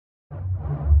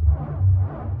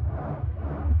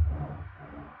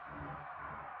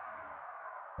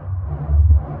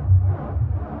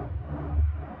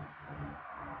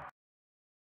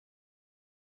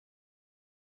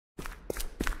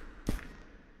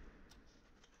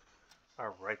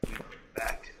Alright, we are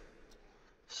back.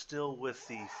 Still with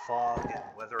the fog and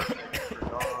weather effects for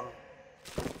dawn.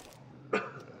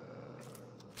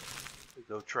 We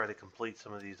go try to complete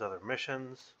some of these other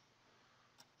missions.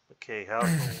 Okay,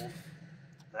 household.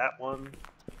 That one.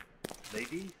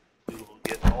 Maybe we will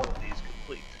get all of these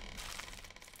complete.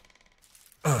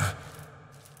 But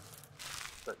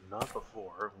not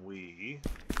before we...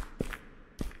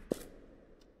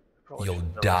 You'll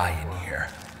die in here.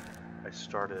 I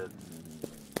started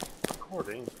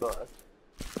recording, but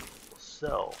we'll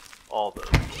sell all those.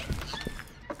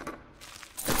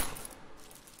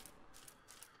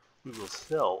 We will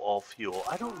sell all fuel.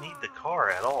 I don't need the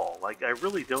car at all. Like, I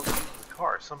really don't use the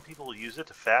car. Some people use it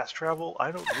to fast travel.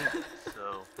 I don't need it.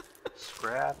 So,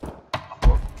 scrap.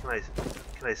 Well, can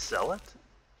I sell it?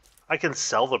 I can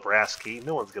sell the brass key.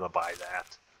 No one's gonna buy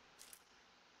that.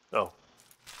 Oh.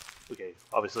 Okay,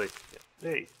 obviously. Yeah.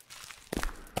 Hey.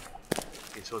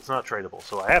 Okay, so it's not tradable,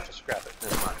 so I have to scrap it.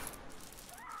 Never mind.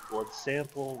 Blood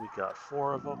sample, we got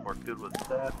 4 of them. We're good with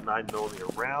that.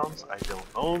 9mm rounds, I don't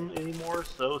own anymore,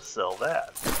 so sell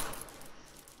that.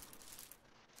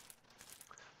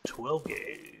 12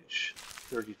 gauge,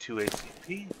 32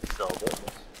 ACP, sell those.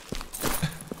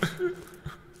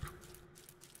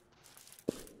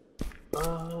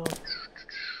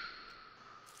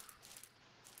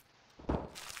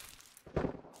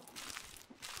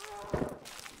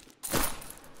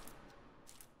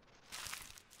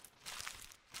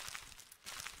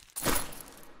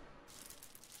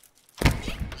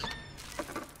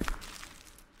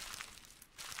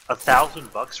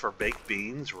 1,000 bucks for baked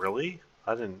beans? Really?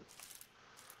 I didn't...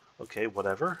 Okay,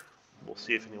 whatever. We'll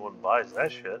see if anyone buys that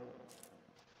shit.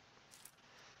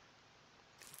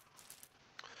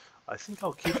 I think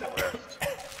I'll keep the rest.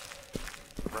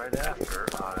 Right after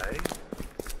I...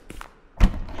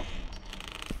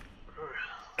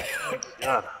 Oh my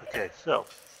god. Okay, so...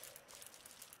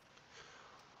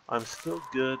 I'm still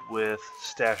good with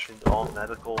stashing all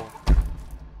medical.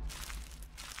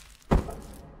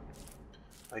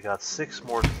 I got 6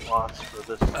 more slots for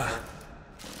this one.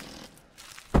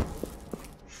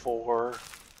 4.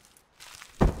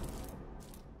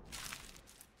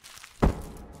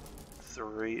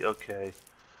 3, okay.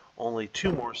 Only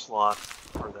 2 more slots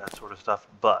for that sort of stuff,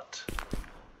 but...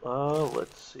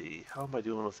 let's see. How am I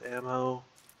doing with ammo?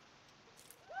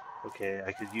 Okay,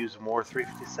 I could use more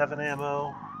 357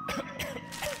 ammo.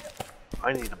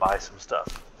 I need to buy some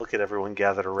stuff. Look at everyone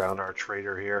gathered around our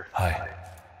trader here. Hi.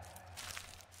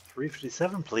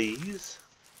 357, please.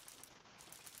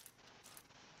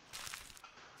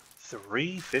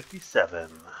 357.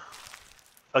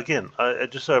 Again,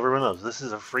 just so everyone knows, this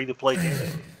is a free-to-play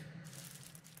game.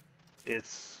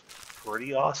 It's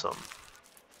pretty awesome.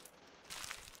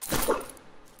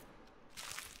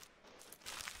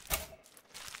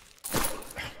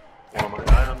 One of my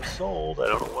items sold. I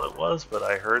don't know what it was, but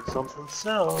I heard something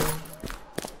sell.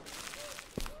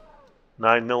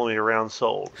 9mm round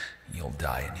sold. You'll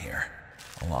die in here,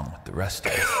 along with the rest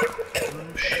of us.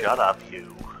 Shut up,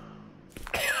 you.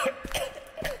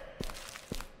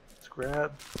 Let's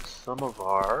grab some of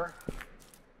our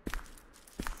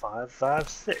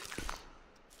 5.56.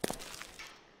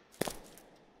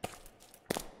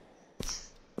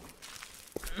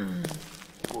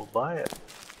 We'll buy it.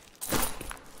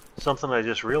 Something I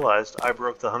just realized, I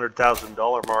broke the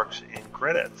 $100,000 marks in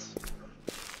credits.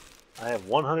 I have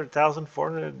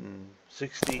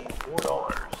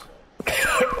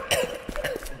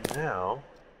 $100,464. And now,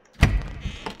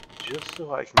 just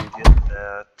so I can get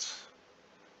that...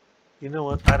 You know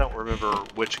what? I don't remember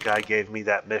which guy gave me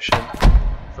that mission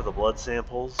for the blood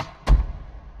samples.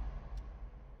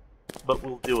 But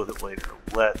we'll deal with it later.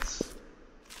 Let's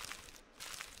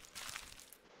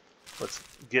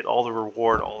get all the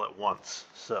reward all at once.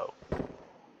 So,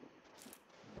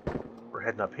 we're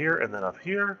heading up here and then up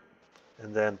here.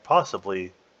 And then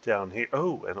possibly down here.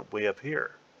 Oh, and way up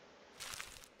here.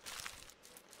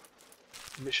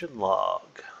 Mission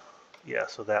log. Yeah,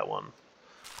 so that one.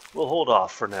 We'll hold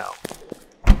off for now.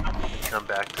 And come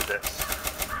back to this.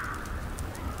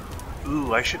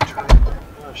 Ooh, I should turn...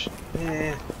 Gosh,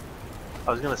 I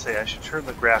was going to say I should turn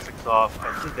the graphics off.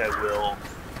 I think I will.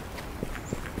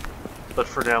 But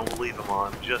for now, we'll leave them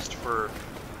on, just for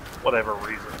whatever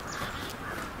reason.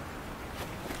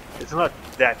 It's not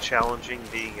that challenging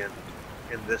being in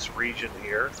this region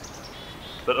here,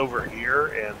 but over here,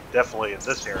 and definitely in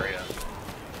this area,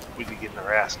 we'd be getting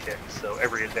our ass kicked, so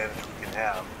every advantage we can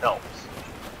have helps.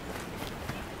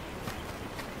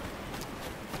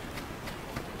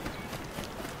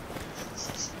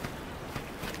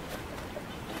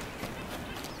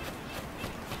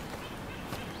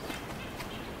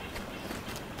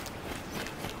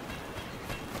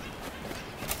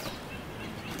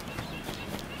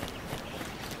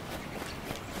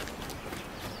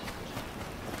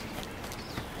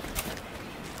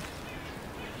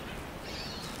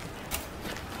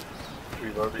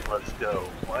 Reloading, let's go.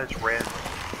 Why is Randall?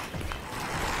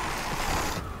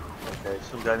 Okay,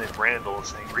 some guy named Randall is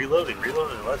saying, reloading,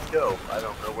 let's go. I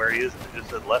don't know where he is, it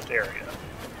just said left area.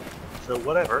 So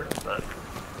whatever, but...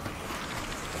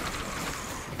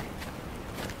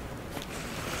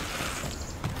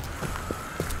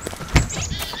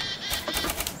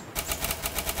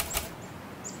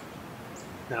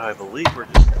 Now I believe we're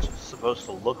just supposed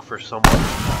to look for someone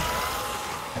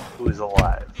who is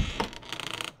alive.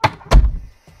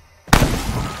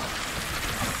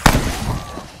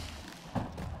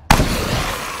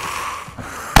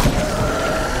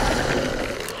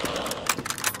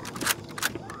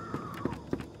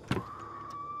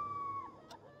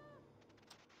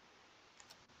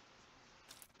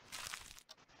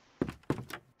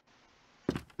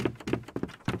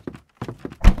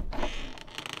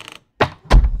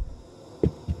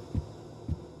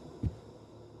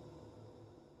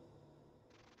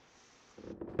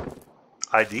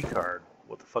 ID card.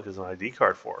 What the fuck is an ID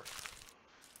card for?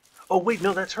 Oh wait,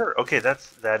 no, that's her. Okay,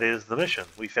 that is the mission.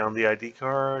 We found the ID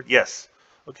card. Yes.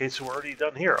 Okay, so we're already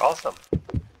done here. Awesome.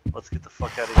 Let's get the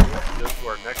fuck out of here and go to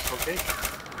our next location.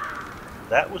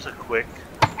 That was a quick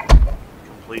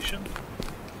completion.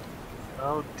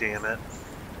 Oh damn it.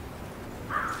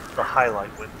 The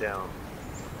highlight went down.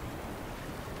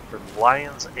 From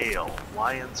Lion's Ale.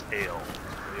 Lion's Ale.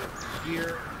 Way over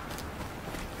here.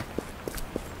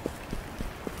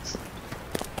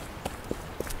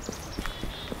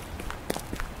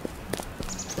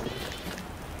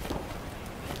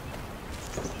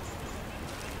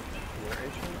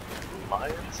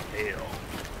 Lion's Ale.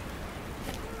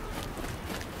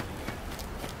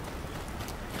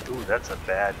 Ooh, that's a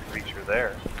bad creature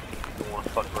there. You don't want to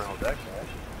fuck around with that guy.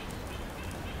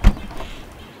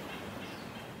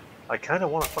 I kind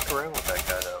of want to fuck around with that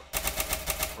guy though.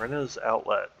 Rena's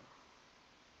Outlet.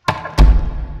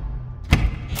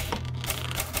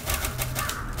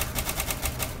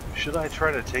 Should I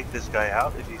try to take this guy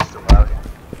out if he's still out here?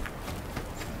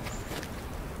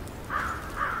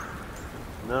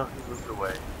 No, he moved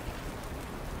away.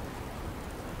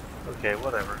 Okay,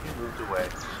 whatever. He moved away.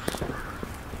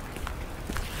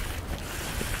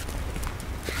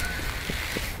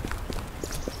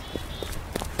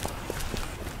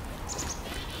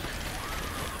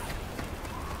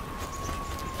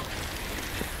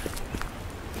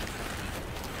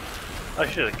 I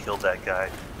should have killed that guy.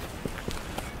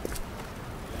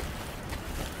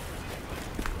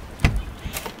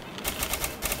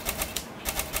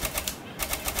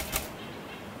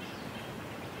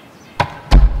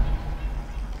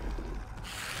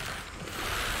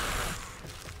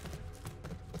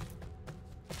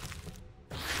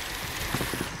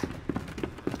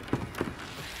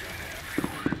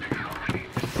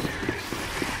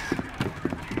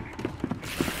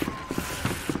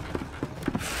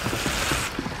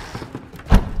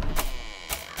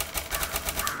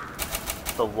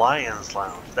 The Lion's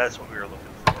Lounge, that's what we were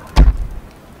looking for.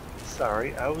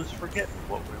 Sorry, I was forgetting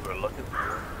what we were looking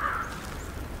for.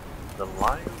 The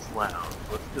Lion's Lounge,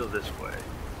 let's go this way.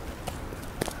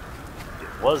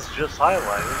 It was just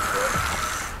highlighted,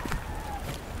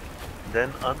 but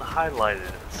then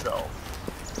unhighlighted itself.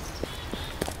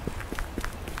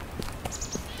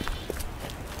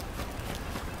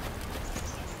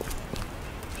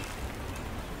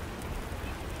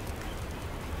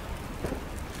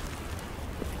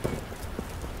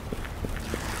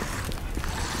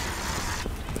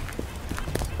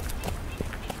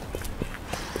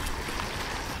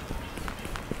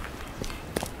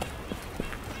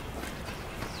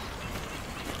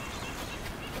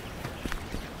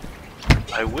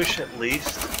 I wish at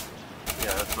least,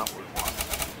 yeah, that's not what we want.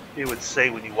 It would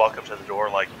say when you walk up to the door,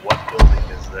 like, what building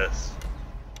is this?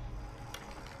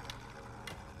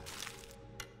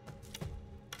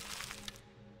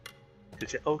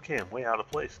 Okay, I'm way out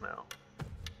of place now.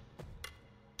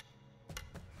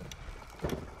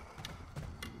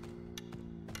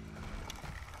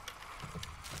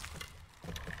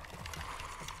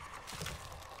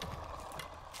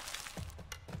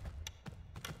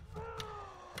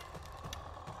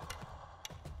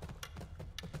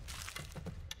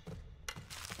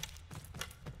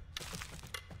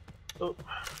 Oh,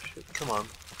 shit, come on.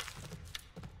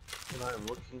 And I'm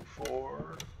looking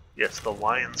for... Yes, the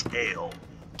Lion's Ale.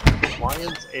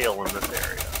 Lion's Ale in this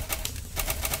area.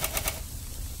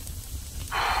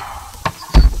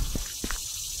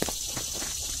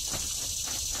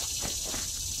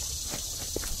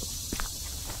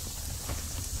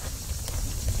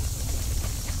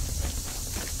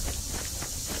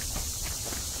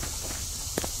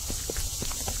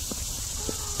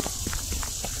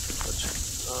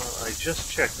 I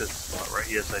just checked this spot, right?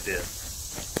 Yes, I did.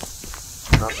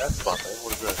 Not that spot though.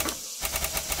 What is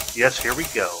this? Yes, here we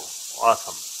go.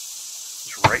 Awesome.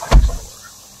 It's right next door.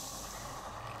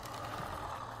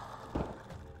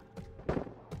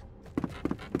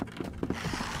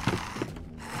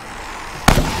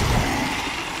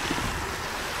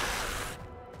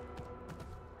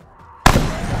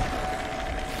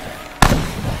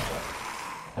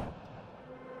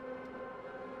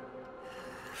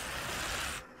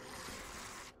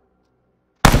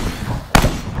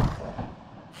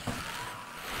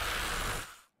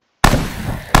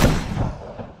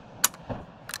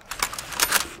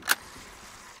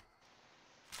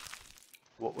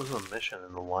 What was the mission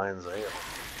in the Lion's Ale?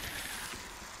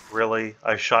 Really?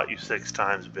 I shot you 6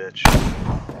 times, bitch.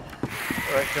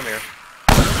 Alright, come here.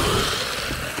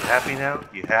 You happy now?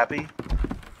 You happy?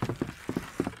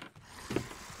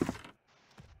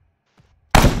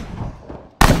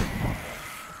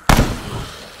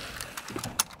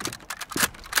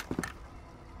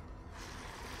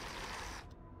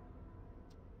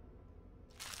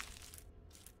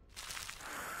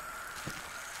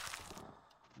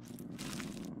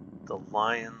 The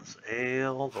Lion's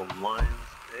Ale, the Lion's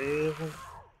Ale.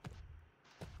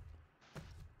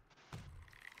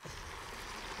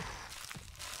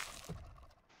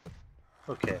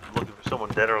 Okay, I'm looking for someone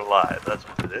dead or alive. That's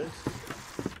what it is.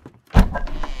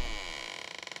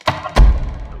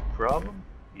 No problem.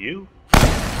 You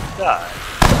die.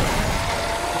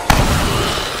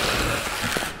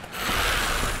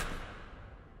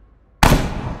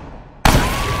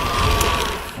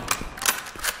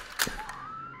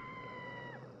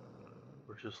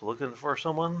 Just looking for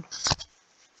someone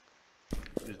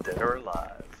who's dead or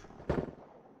alive.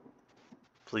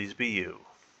 Please be you.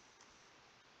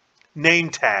 Name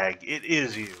tag, it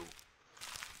is you.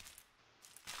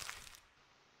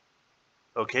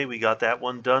 Okay, we got that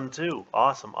one done too.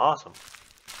 Awesome, awesome.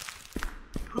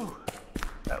 Whew.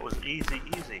 That was easy,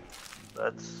 easy.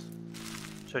 Let's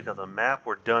check out the map.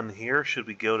 We're done here. Should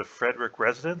we go to Frederick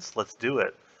Residence? Let's do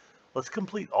it. Let's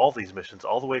complete all these missions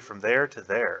all the way from there to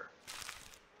there.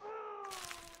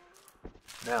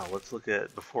 Now, let's look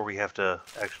at, before we have to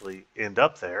actually end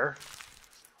up there,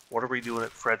 what are we doing at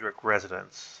Frederick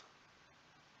Residence?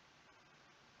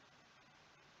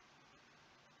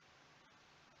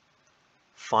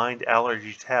 Find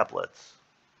allergy tablets.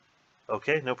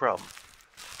 Okay, no problem.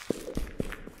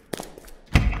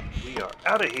 We are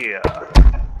out of here.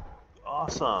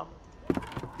 Awesome.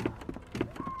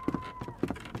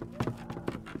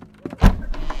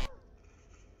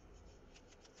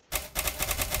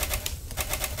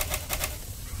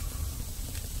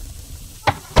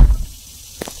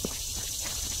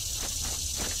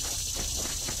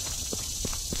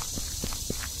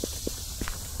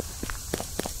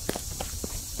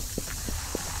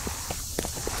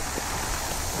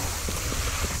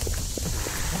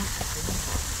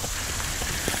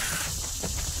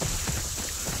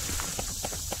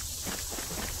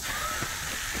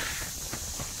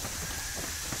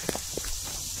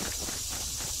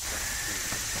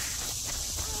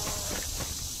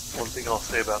 One thing I'll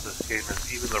say about this game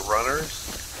is even the runners,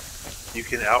 you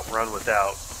can outrun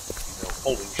without,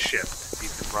 holding shift. You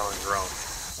can run on your own,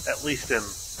 at least in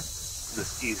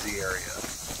this easy area.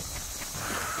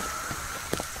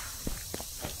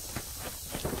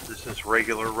 This is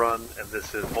regular run, and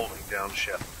this is holding down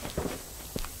shift.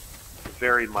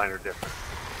 Very minor difference.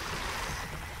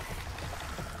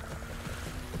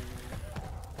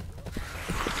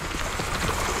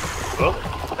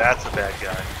 Oh, that's a bad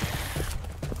guy.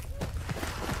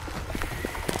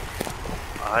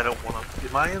 I don't want to...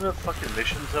 Am I in a fucking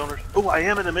mission zone? Oh, I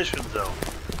am in a mission zone.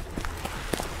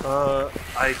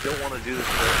 I don't want to do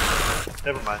this.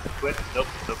 Never mind. Quit. Nope.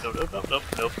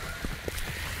 Nope.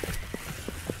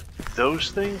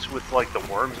 Those things with, like, the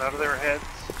worms out of their heads,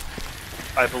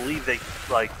 I believe they,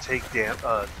 like,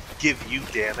 give you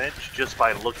damage just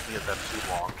by looking at them too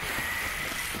long.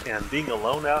 And being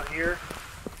alone out here,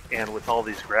 and with all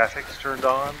these graphics turned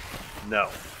on, no.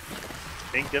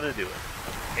 Ain't gonna do it.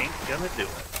 Ain't gonna do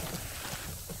it.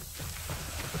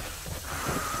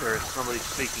 There is somebody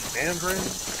speaking Mandarin.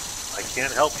 I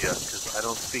can't help you because I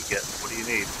don't speak it. What do you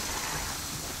need?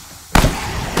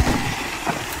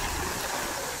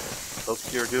 Hope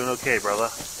you're doing okay, brother.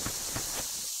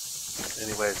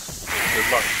 Anyways, good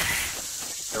luck.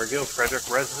 There we go, Frederick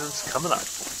Residence coming up.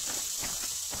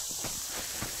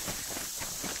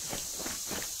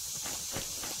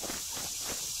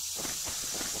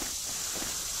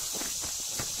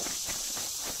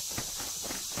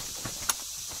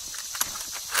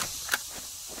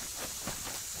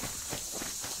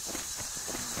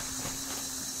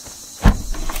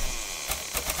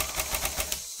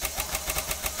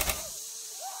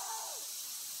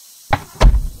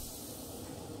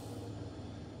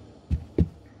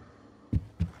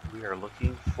 are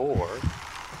looking for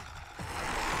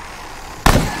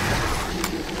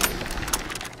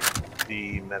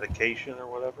the medication or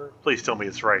whatever. Please tell me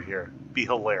it's right here. Be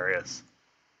hilarious.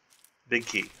 Big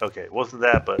key. Okay, it wasn't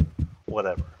that, but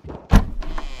whatever.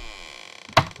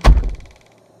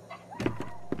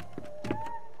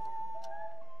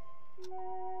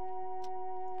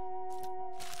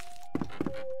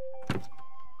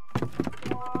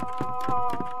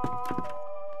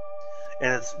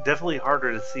 And it's definitely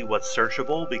harder to see what's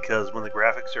searchable because when the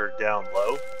graphics are down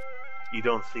low, you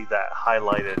don't see that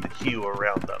highlighted hue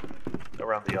around them,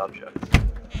 around the objects.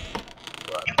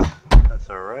 But that's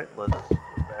alright. Let's go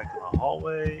back in the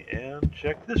hallway and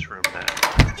check this room now.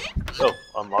 Oh,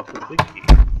 unlock the big key.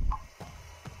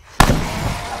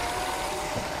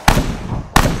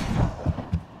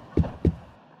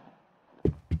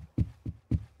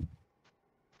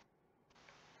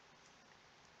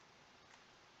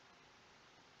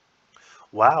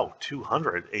 Wow,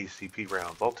 200 ACP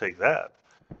rounds. I'll take that.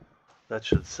 That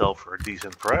should sell for a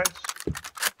decent price.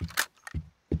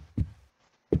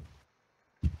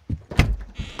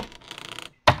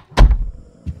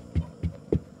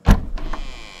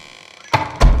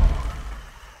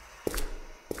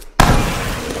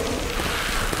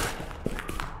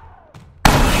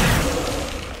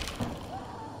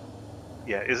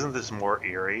 Yeah, isn't this more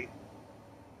eerie?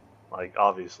 Like,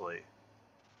 obviously.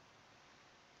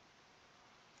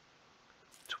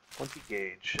 20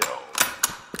 gauge shells.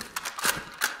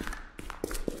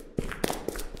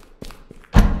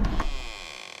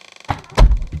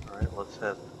 Alright, let's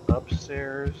head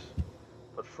upstairs.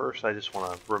 But first I just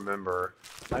want to remember,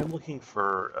 I'm looking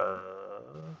for,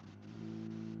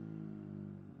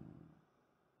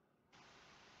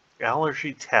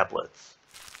 allergy tablets.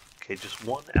 Okay, just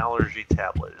one allergy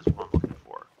tablet is what I'm looking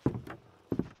for.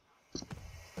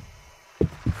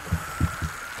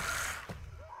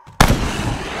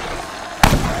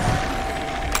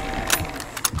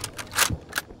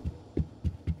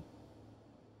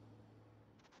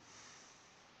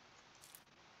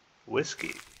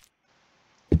 Whiskey.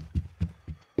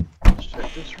 Let's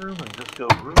check this room and just go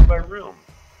room by room.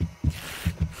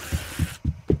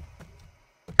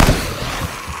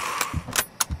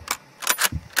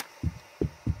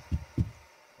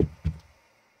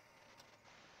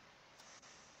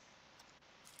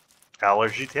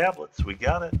 Allergy tablets. We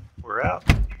got it. We're out.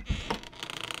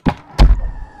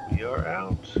 We are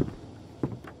out.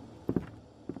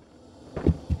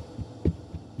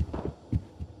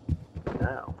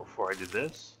 Now, before I do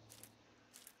this,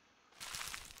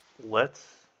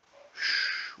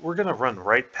 we're going to run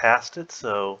right past it,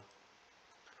 so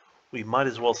we might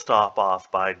as well stop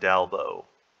off by Dalbo.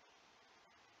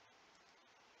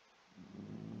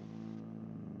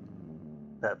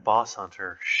 That boss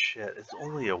hunter, shit, it's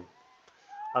only a...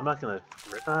 I'm not going to...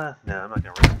 no, I'm not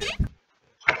going to risk it.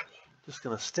 Just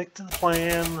going to stick to the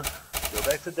plan, go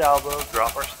back to Dalbo,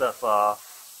 drop our stuff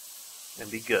off,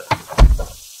 and be good.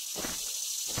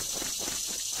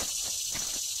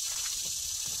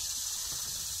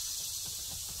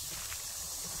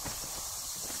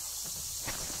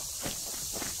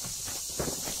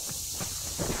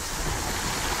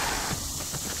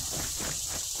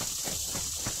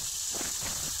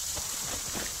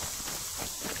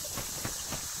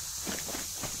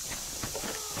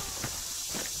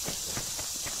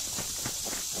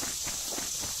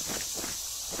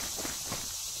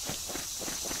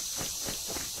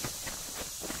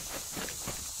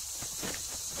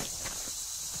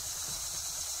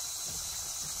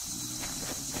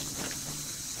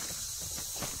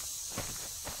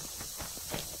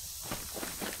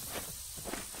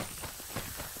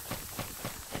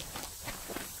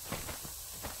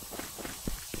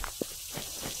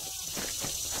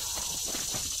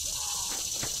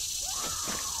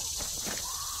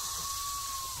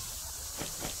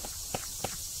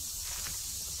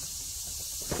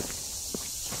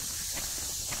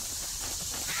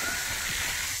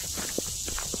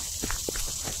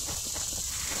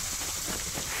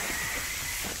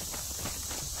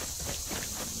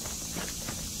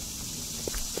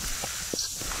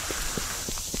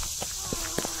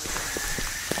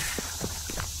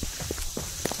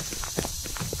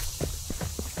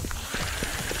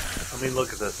 I mean,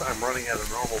 look at this. I'm running at a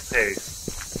normal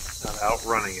pace, not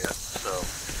outrunning it.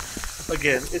 So,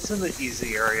 again, it's in the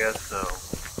easy area, so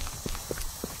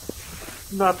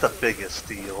not the biggest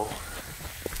deal.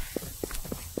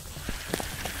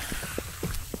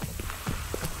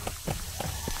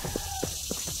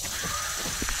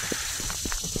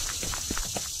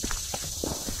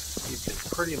 You can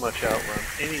pretty much outrun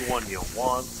anyone you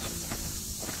want.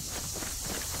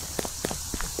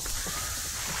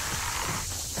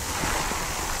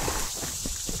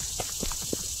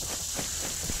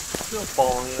 still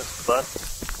following us, but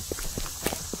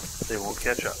they won't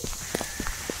catch up.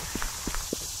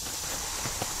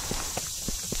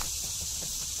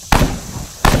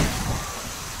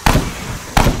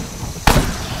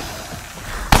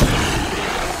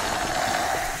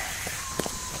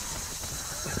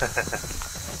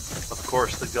 Of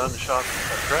course, the gunshots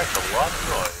attract a lot of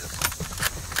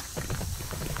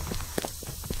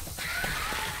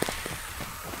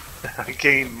noise. I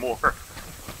gained more.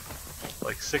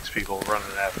 Like 6 people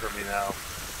running after me now.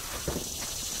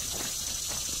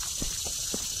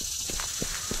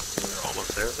 We're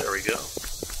almost there. There we go.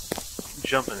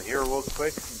 Jump in here real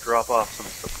quick, drop off some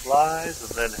supplies, and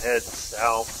then head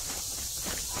south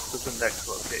to the next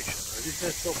location. Are these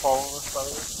guys still following us, by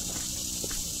the way?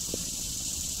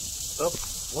 Oh,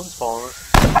 one's following us.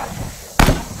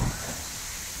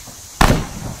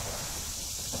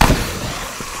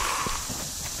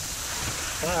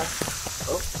 Ah.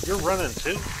 Oh, you're running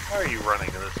too? Why are you running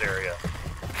in this area? You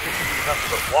have to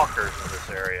put walkers in this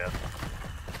area.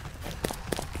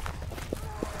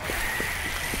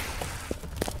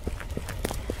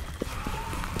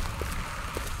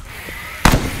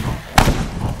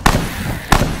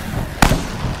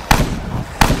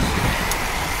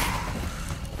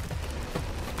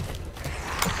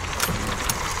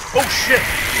 Oh shit!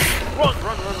 Run,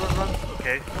 run, run, run, run!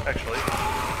 Okay, actually,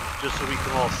 just so we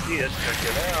can all see it, check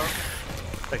it out.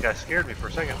 That guy scared me for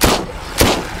a second. We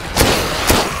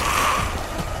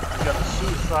got the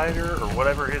Suicider, or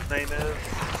whatever his name is,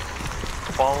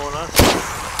 following us.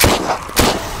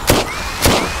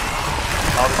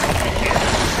 Obviously we can't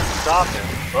stop him,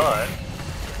 but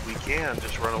we can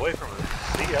just run away from him.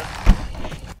 See ya.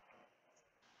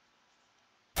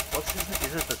 What's his name?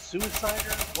 Is it the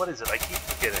Suicider? What is it? I keep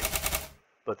forgetting.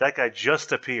 But that guy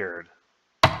just appeared.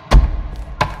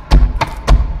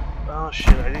 Oh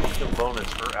shit, I didn't get the bonus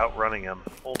for outrunning him.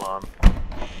 Hold on.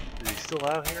 Is he still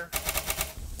out here?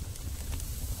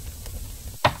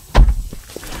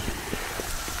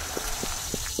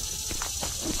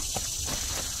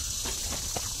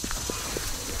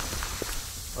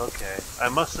 Okay, I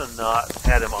must have not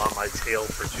had him on my tail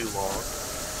for too long.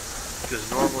 Because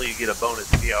normally you get a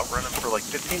bonus if you outrun him for like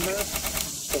 15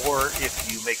 minutes, or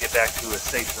if you make it back to a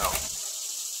safe zone.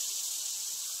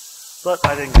 But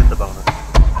I didn't get the bonus.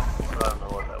 I don't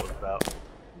know what that was about. Ooh,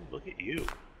 look at you.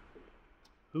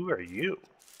 Who are you?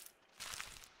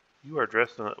 You are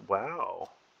dressed in a... Wow.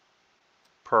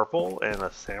 Purple and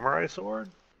a samurai sword?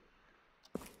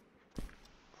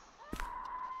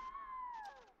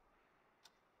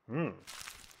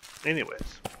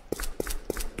 Anyways.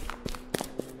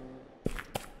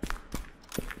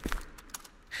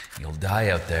 You'll die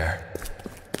out there.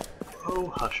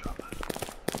 Oh, hush up.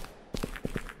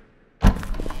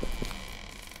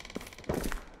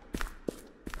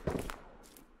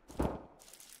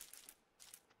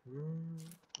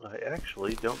 I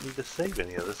actually don't need to save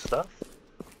any of this stuff.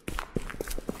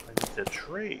 I need to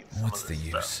trade some What's of the this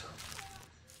use? stuff.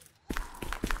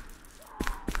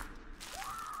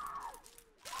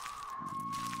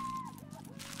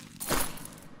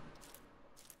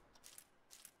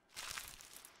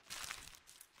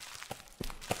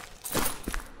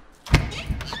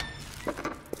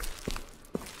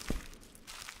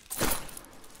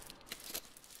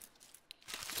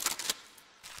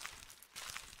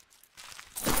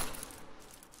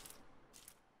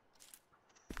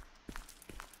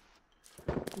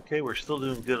 Okay, we're still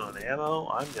doing good on ammo.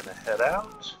 I'm going to head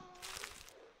out.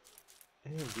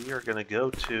 And we are going to go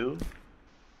to...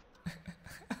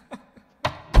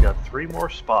 We got 3 more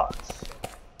spots.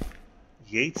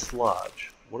 Yates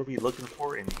Lodge. What are we looking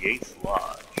for in Yates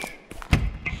Lodge?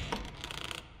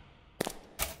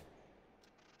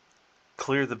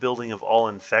 Clear the building of all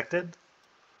infected?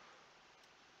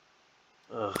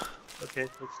 Ugh. Okay,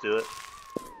 let's do it.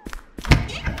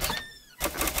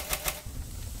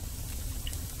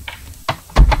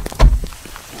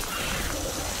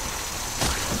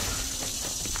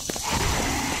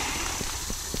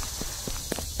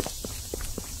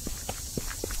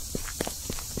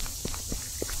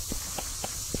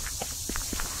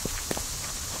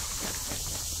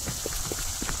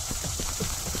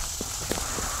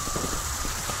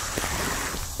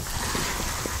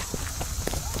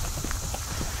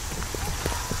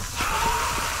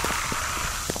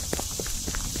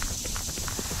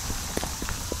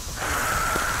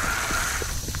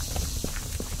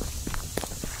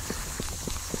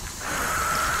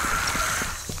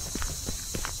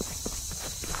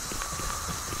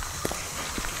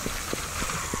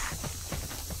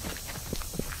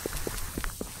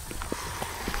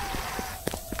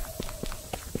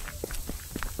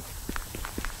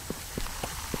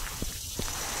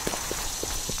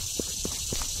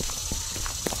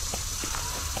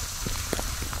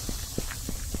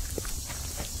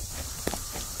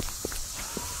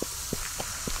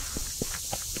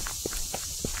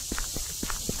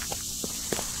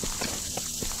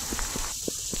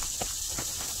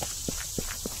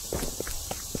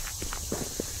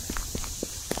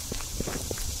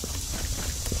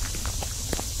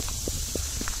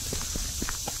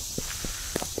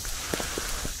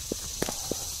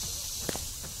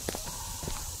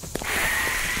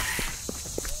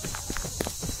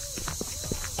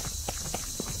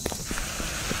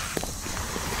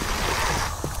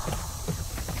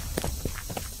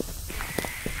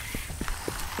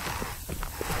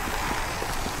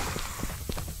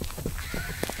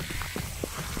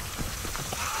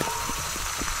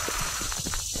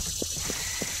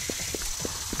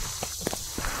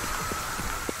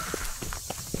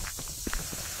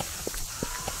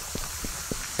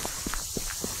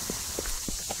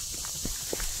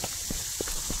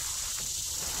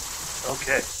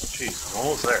 Okay, jeez, I'm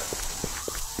almost there.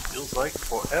 Feels like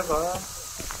forever.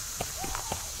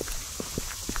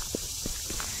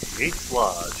 Yates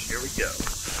Lodge, here we go.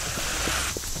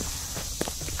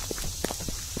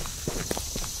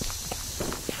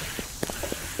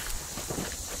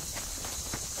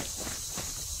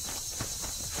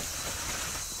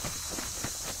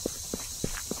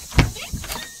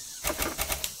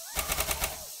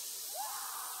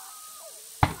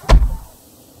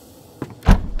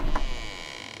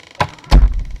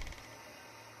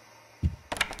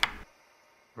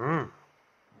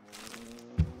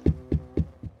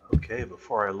 Okay,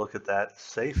 before I look at that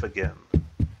safe again,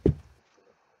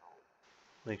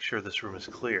 make sure this room is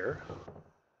clear.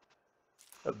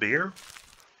 A beer?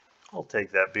 I'll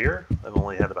take that beer. I've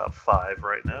only had about 5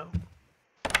 right now.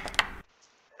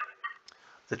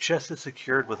 The chest is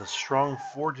secured with a strong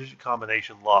 4-digit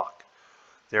combination lock.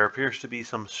 There appears to be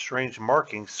some strange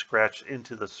markings scratched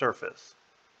into the surface.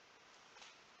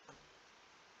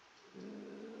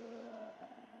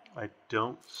 I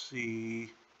don't see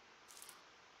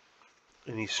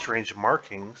any strange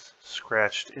markings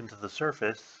scratched into the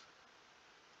surface.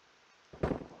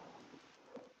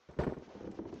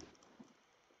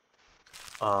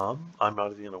 I'm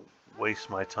not even gonna waste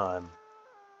my time.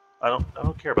 I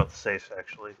don't care about the safes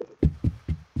actually.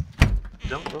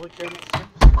 Don't really care about the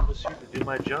safes. I'm just here to do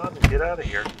my job and get out of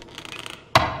here.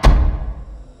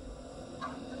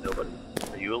 Nobody?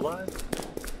 Are you alive?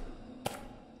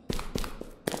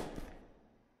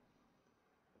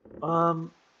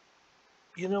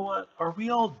 You know what? Are we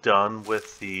all done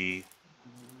with the...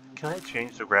 Can I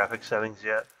change the graphic settings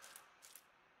yet?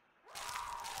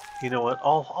 You know what?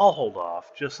 I'll hold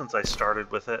off, just since I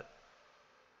started with it.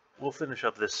 We'll finish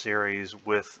up this series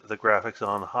with the graphics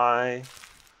on high,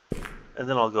 and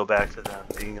then I'll go back to them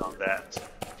being on that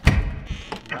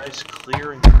nice,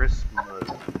 clear, and crisp mode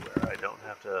where I don't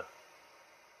have to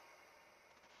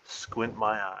squint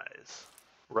my eyes.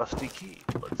 Rusty key.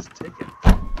 Let's take it.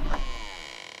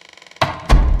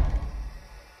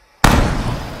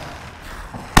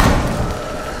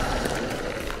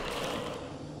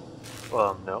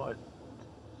 Well, no, I didn't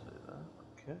say that.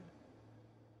 Okay.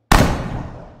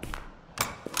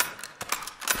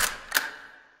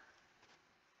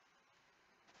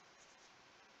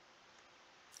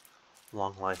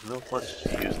 Long life milk. Let's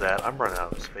just use that. I'm running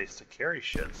out of space to carry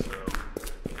shit, so.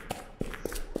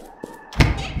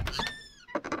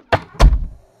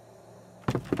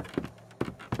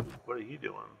 What are you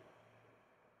doing?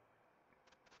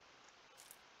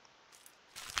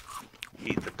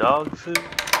 Eat the dog food.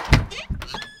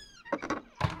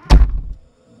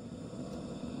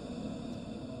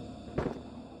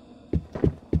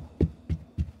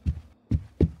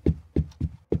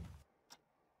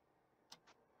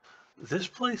 This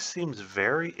place seems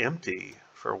very empty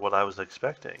for what I was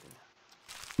expecting.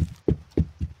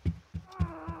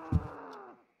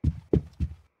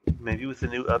 Maybe with the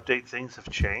new update things have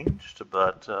changed,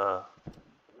 but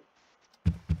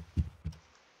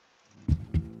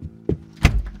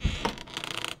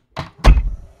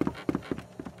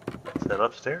let's head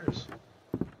upstairs.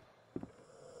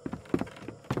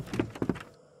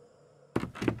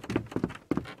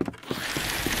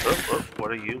 Oh, what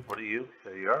are you? What are you?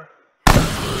 There you are.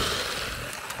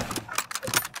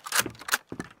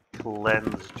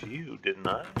 Cleansed you, didn't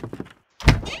I?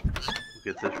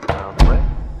 Get this out of the way.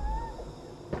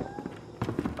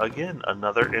 Again,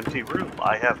 another empty room.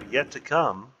 I have yet to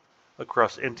come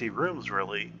across empty rooms,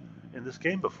 really, in this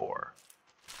game before.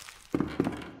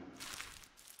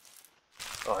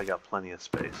 Oh, I got plenty of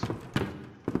space.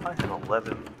 I have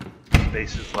 11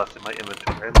 spaces left in my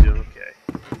inventory. I'm doing okay.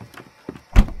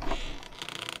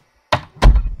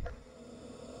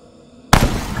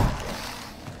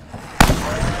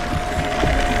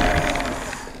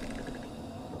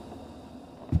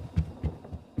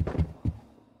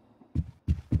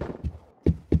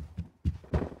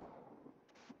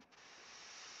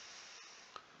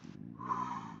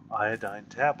 Iodine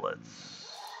tablets.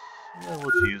 Yeah,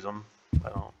 let's use them. I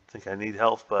don't think I need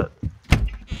health, but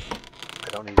I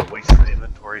don't need to waste the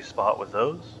inventory spot with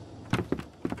those.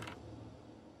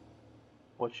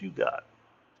 What you got?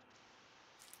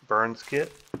 Burns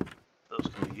kit? Those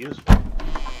can be useful.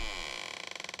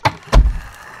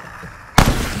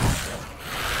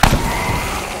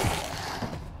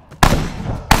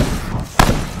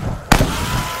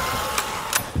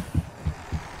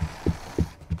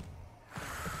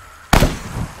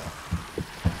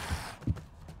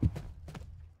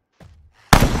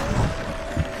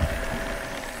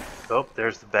 Oh,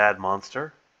 there's the bad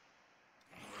monster.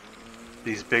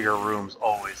 These bigger rooms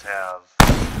always have...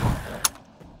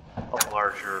 Oh,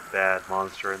 larger bad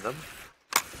monster in them.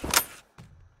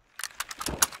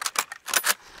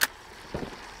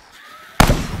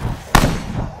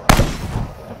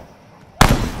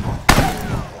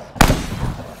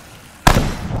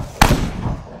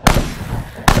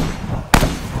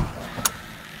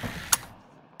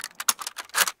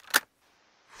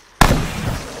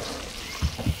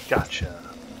 Gotcha.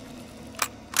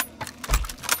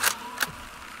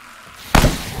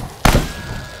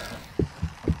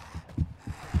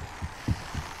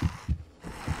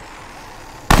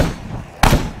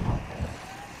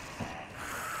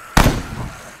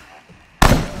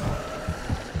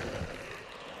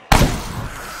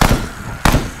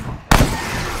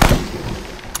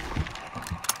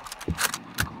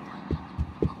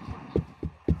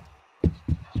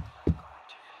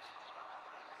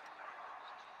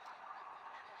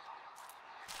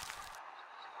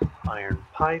 Iron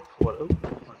pipe. What? Oh,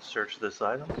 let's search this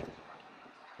item.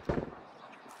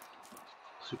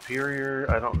 Superior.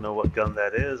 I don't know what gun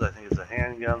that is. I think it's a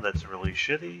handgun that's really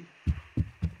shitty.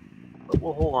 But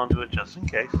we'll hold on to it just in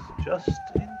case. Just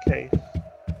in case.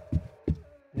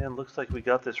 And looks like we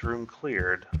got this room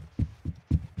cleared.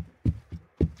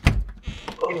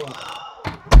 Oh,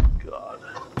 God.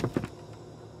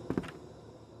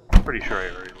 I'm pretty sure I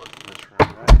already looked in this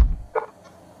room, right?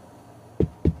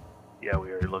 Yeah,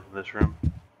 we already looked in this room.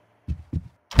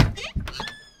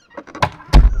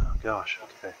 Oh, gosh,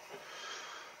 okay.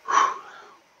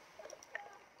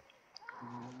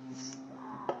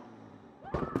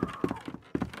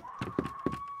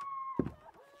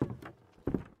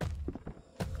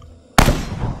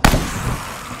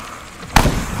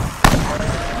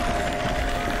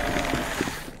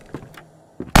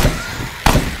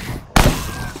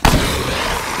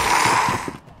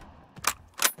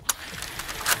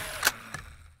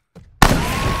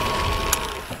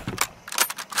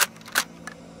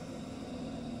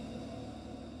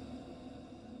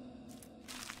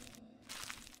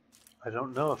 I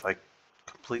don't know if I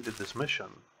completed this mission.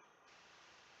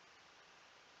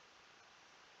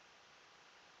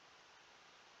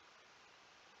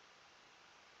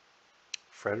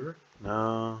 Frederick?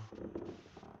 No.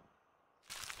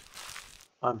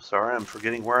 I'm sorry, I'm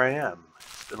forgetting where I am.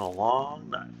 It's been a long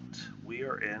night. We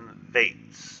are in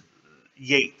Yates.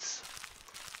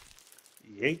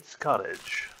 Yates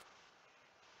Cottage.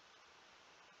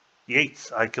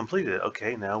 Yates, I completed it.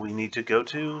 Okay, now we need to go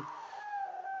to...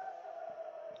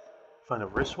 find a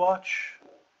wristwatch.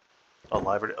 A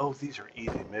library. Oh, these are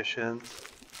easy missions.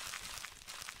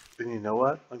 And you know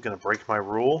what? I'm going to break my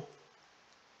rule.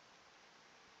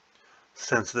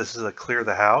 Since this is a clear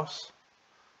the house,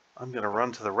 I'm going to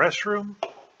run to the restroom.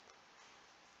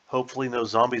 Hopefully no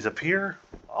zombies appear.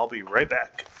 I'll be right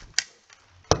back.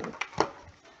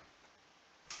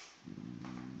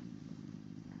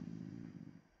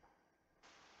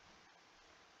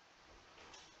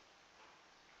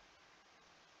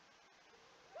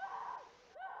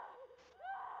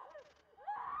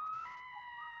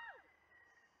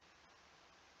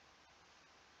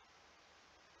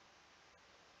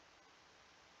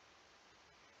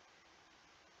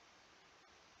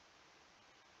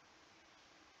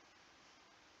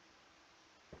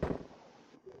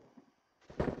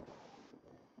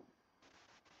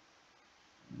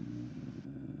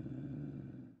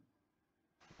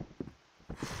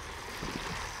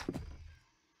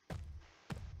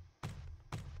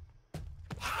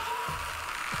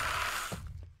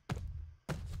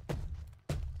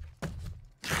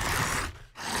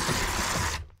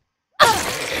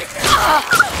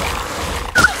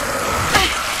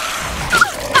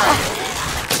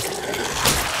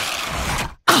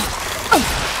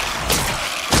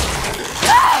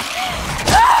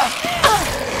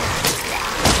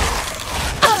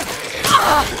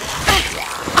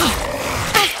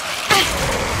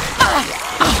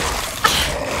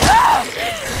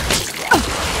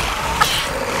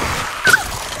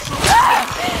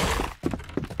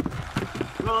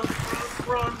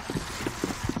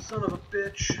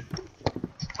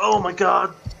 Oh my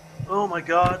god! Oh my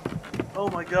god! Oh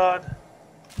my god!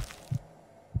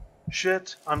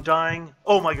 Shit, I'm dying.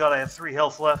 Oh my god, I have 3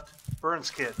 health left.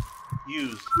 Burns kit.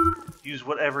 Use. Use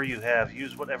whatever you have.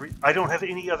 Use whatever... I don't have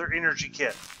any other energy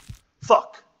kit.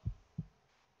 Fuck.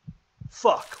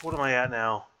 Fuck. What am I at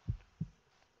now?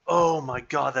 Oh my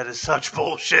god, that is such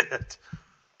bullshit.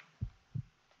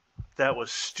 That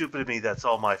was stupid of me. That's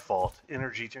all my fault.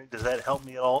 Energy... Does that help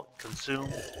me at all? Consume?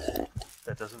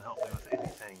 That doesn't help me with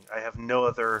anything. I have no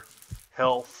other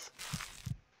health.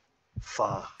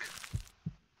 Fuck.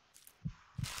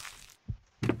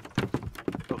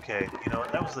 Okay, you know,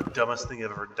 that was the dumbest thing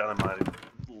I've ever done in my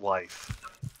life.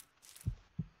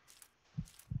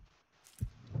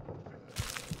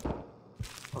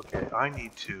 Okay, I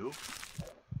need to...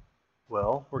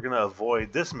 Well, we're going to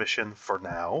avoid this mission for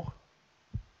now.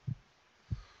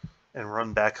 And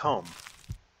run back home.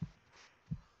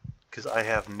 Because I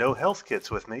have no health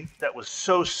kits with me. That was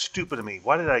so stupid of me.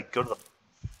 Why did I go to the...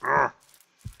 I'm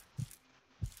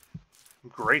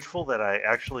grateful that I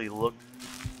actually looked...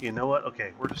 You know what?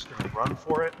 Okay, we're just going to run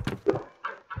for it.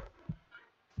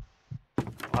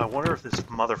 I wonder if this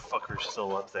motherfucker's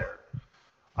still up there.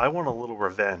 I want a little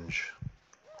revenge.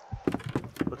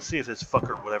 Let's see if this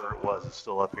fucker, whatever it was, is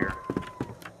still up here.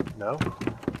 No?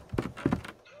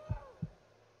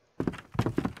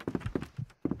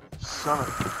 Son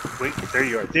of... Wait, there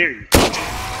you are. There you go.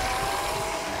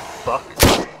 Fuck.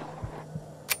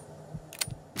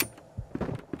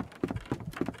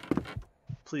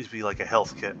 Please be like a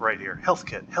health kit right here. Health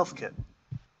kit. Health kit.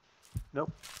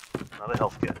 Nope. Not a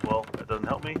health kit. Well, that doesn't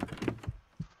help me.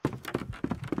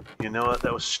 You know what?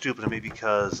 That was stupid of me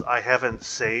because I haven't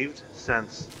saved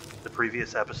since the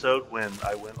previous episode when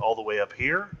I went all the way up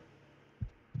here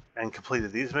and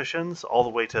completed these missions, all the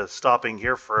way to stopping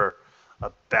here for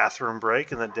a bathroom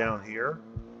break and then down here.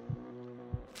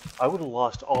 I would have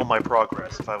lost all my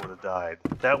progress if I would have died.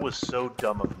 That was so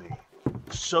dumb of me.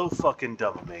 So fucking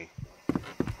dumb of me.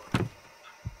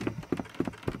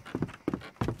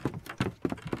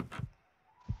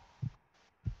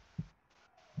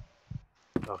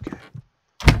 Okay.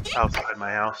 Outside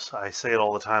my house. I say it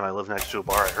all the time. I live next to a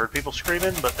bar. I heard people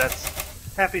screaming, but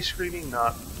that's happy screaming,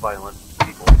 not violent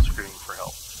people screaming for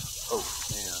help. Oh,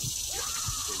 man.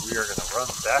 Okay, we are going to run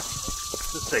back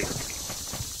to safety.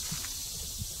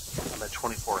 I'm at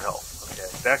 24 health. Okay,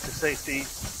 back to safety.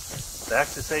 Back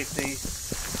to safety.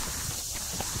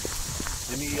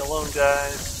 Leave me alone,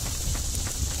 guys.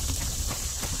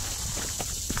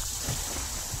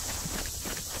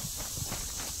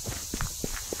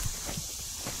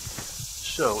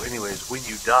 So, anyways, when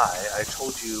you die, I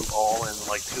told you all in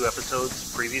like 2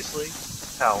 episodes previously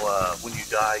how when you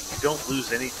die, you don't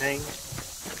lose anything.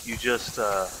 You just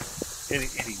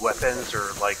any weapons or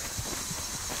like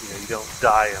you don't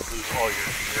die and lose all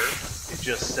your gear. It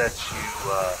just sets you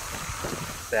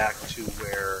back to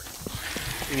where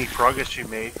any progress you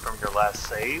made from your last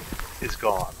save is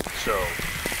gone. So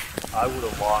I would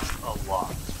have lost a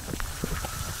lot.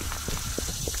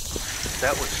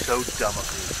 That was so dumb of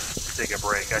me. Take a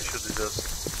break. I should have just...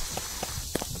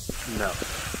 No.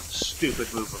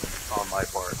 Stupid move on my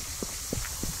part.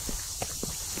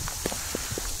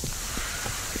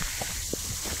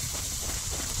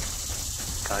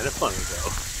 Kind of funny,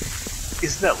 though.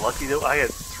 Isn't that lucky, though? I had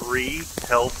 3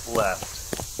 health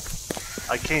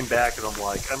left. I came back and I'm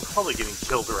like, I'm probably getting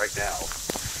killed right now.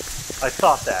 I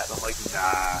thought that. I'm like,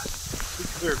 nah. We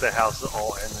cleared the house of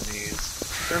all enemies.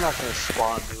 They're not going to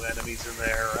spawn new enemies in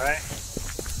there, right?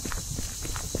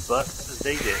 But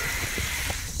they did.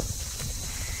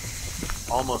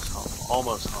 Almost home.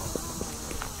 Almost home.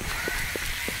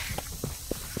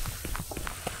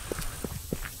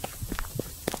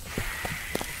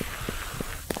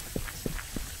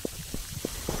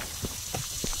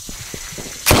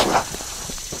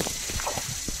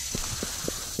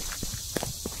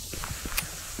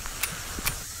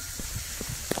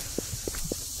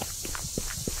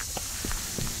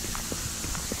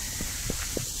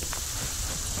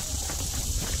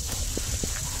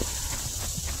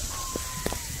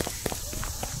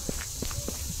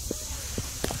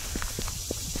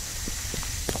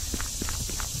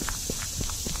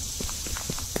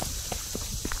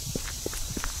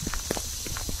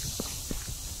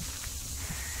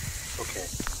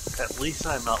 At least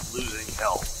I'm not losing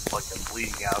health, like I'm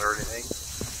bleeding out or anything.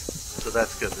 So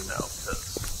that's good to know,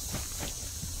 because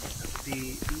it would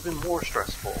be even more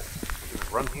stressful. We're going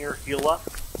to run here, heal up,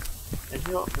 and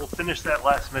you know what, we'll finish that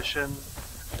last mission,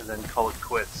 and then call it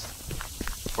quits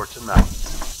for tonight.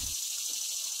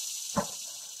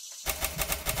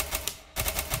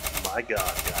 My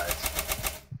God, guys.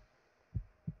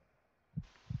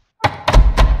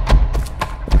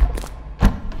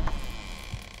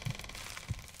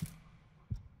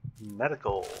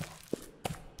 Medical.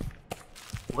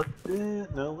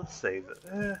 No, let's save it.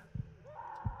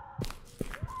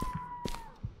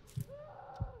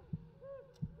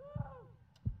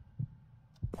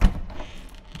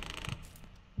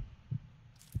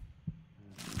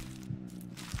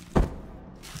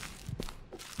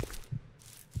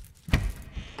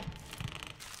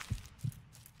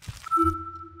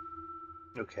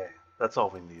 Okay, that's all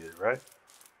we needed, right?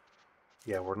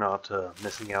 Yeah, we're not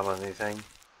missing out on anything.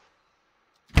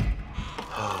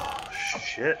 Oh,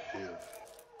 shit, dude.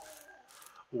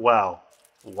 Wow.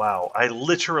 Wow. I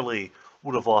literally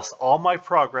would have lost all my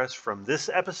progress from this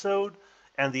episode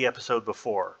and the episode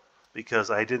before. because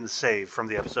I didn't save from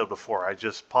the episode before. I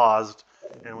just paused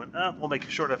and went, we'll make a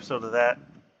short episode of that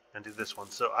and do this one.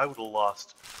 So I would have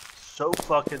lost so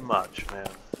fucking much, man.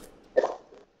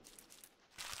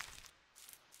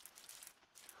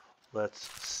 Let's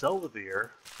sell the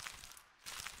beer.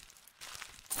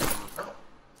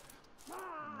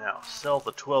 Now sell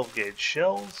the 12 gauge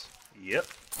shells. Yep.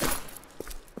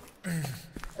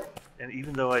 And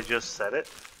even though I just said it,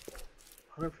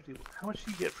 150. How much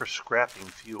do you get for scrapping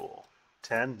fuel?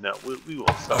 10? No, we will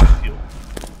sell the fuel.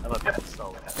 I'm not going to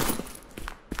sell that.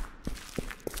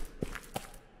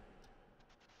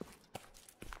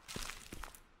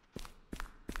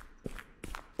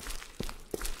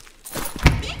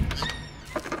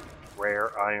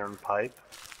 Rare iron pipe.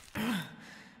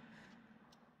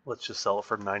 Let's just sell it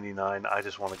for 99. I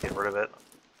just want to get rid of it.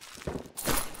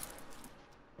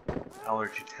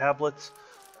 Allergy tablets.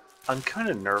 I'm kind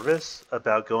of nervous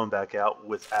about going back out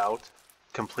without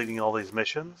completing all these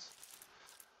missions,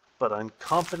 but I'm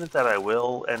confident that I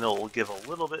will, and it'll give a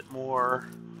little bit more.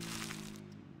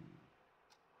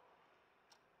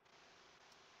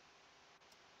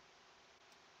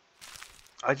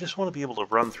 I just want to be able to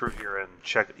run through here and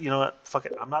check. You know what? Fuck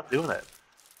it. I'm not doing it.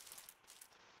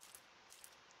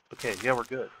 Okay, yeah, we're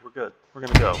good. We're good. We're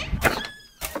gonna go.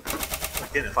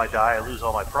 Again, if I die, I lose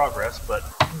all my progress, but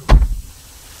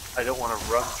I don't want to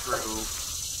run through.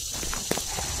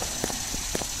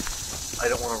 I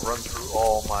don't want to run through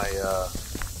all my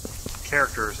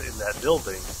characters in that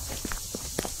building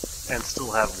and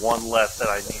still have one left that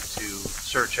I need to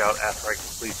search out after I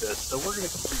complete this. So we're going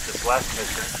to complete this last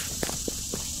mission,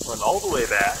 run all the way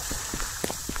back,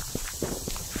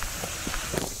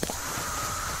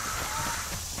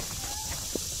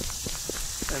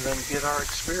 and then get our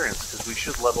experience, because we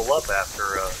should level up after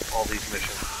all these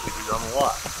missions. We've done a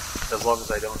lot, as long as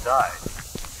I don't die.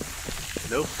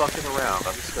 No fucking around.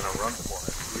 I'm just going to run for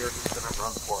it. We are just going to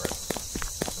run for it.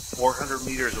 400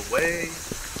 meters away.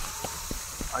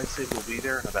 I'd say we'll be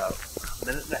there in about a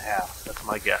minute and a half. That's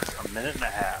my guess. A minute and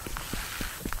a half.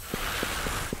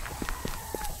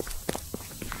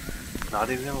 Not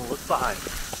even going to look behind me.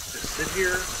 Just sit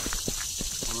here.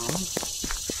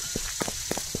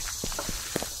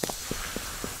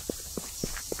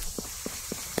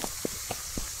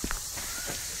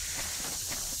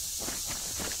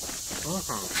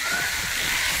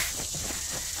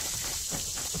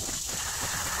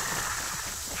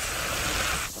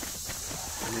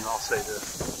 I mean, I'll say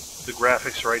this. The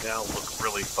graphics right now look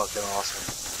really fucking awesome.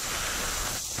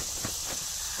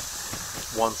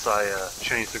 Once I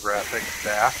change the graphics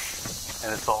back,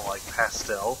 and it's all like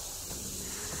pastel.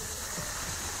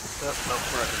 Nope, we're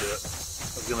not gonna do it.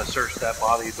 I was gonna search that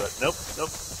body, but nope,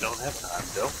 don't have time,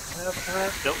 don't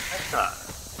have time.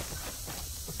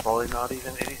 Probably not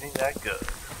even anything that good.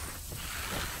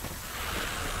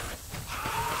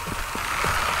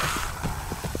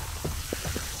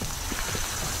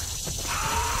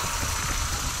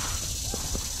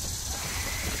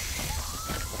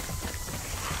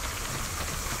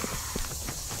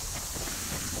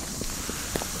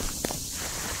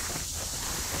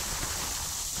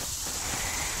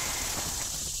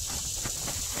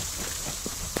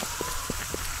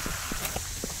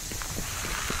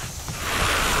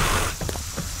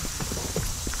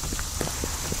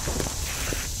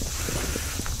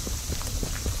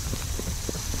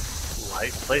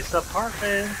 Light Place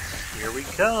Apartments, here we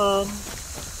come.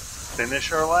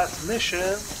 Finish our last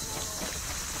mission.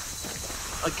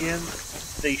 Again,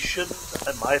 they shouldn't,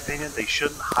 in my opinion, they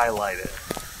shouldn't highlight it.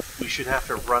 We should have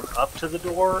to run up to the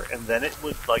door, and then it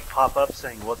would like pop up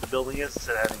saying what the building is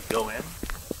instead of having to go in.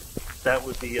 That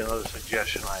would be another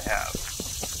suggestion I have.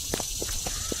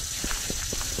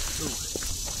 Ooh.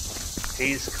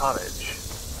 Hayes Cottage.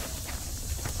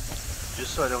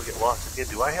 Just so I don't get lost again,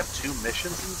 do I have 2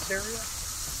 missions in this area?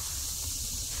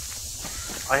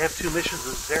 I have 2 missions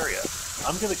in this area.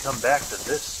 I'm going to come back to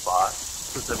this spot,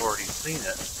 since I've already seen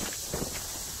it.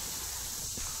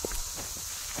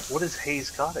 What is Hayes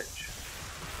Cottage?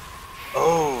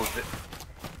 Oh,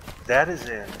 that is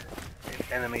in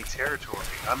enemy territory.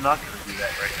 I'm not going to do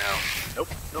that right now. Nope.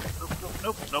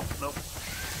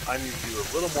 I need to do a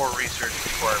little more research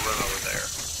before I run over there.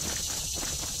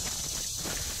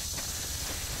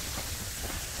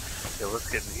 Okay, let's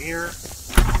get in here and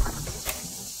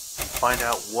find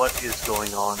out what is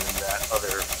going on in that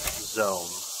other zone.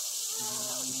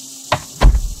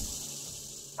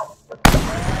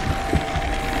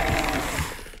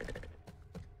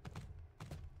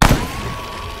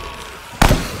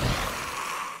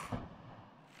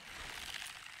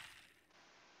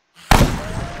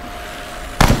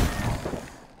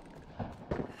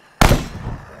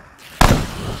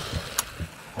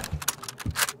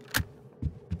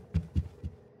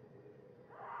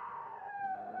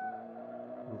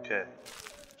 Okay.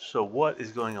 So what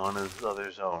is going on in this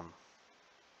other zone?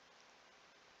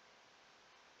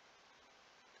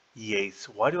 Yates.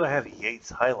 Why do I have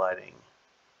Yates highlighting?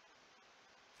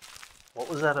 What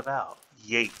was that about?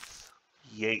 Yates.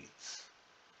 Yates.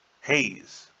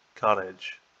 Hayes.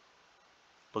 Cottage.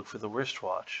 Look for the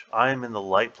wristwatch. I am in the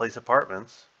Light Place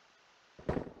Apartments.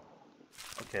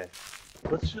 Okay.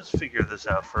 Let's just figure this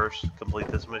out first. Complete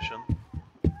this mission.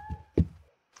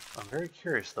 I'm very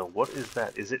curious though. What is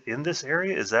that? Is it in this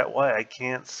area? Is that why I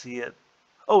can't see it?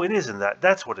 Oh, it is in that.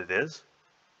 That's what it is.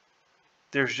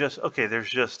 There's just, okay, there's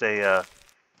just a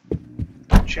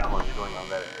challenge going on in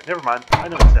that area. Never mind. I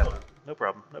know what's happening. No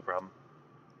problem. No problem.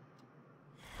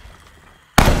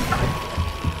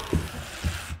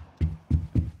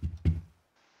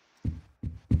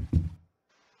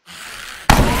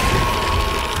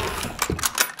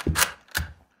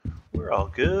 We're all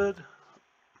good.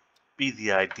 Be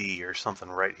the ID or something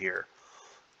right here.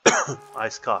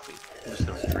 Iced coffee. I'm just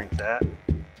going to drink that.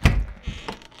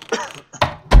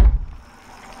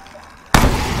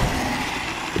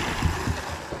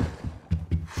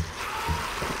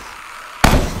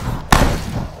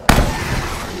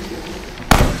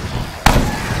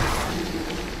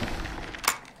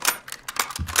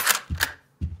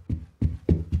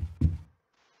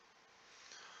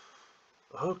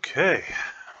 Okay.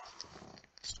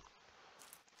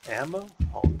 Ammo,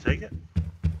 I'll take it.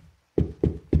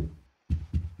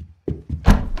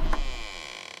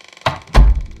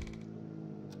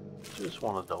 Just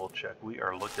want to double check. We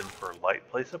are looking for Light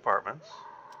Place Apartments.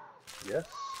 Yes.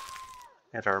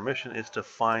 And our mission is to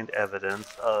find evidence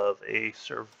of a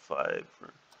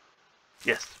survivor.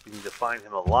 Yes, we need to find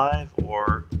him alive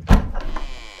or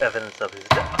evidence of his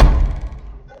death.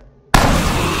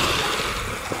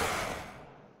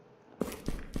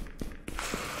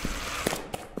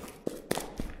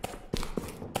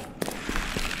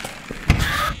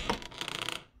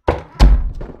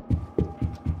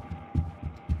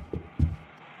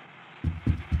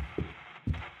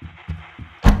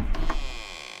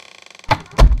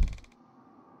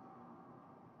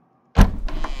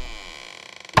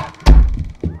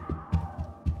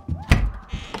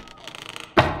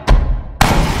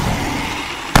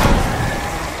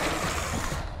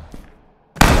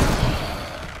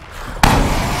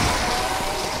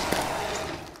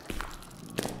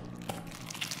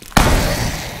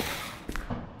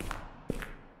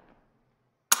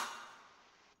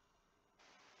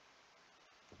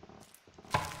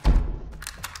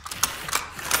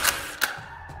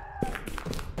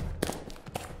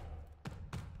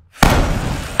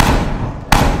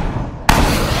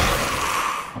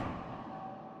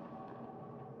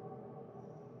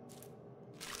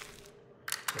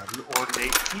 Got an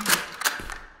ornate key.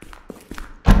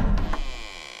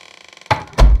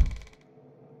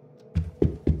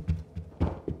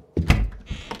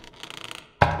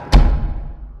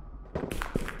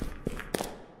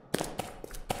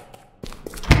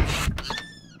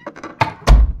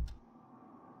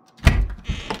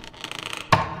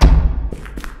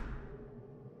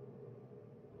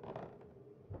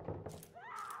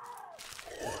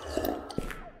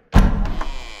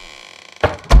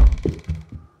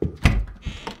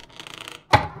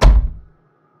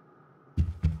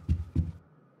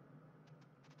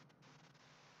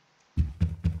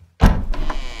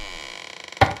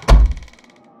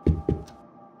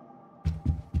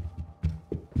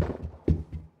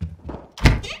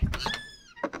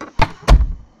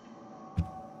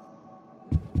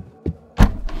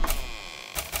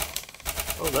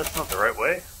 Oh, that's not the right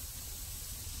way.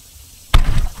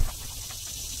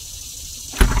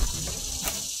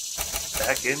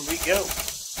 Back in we go.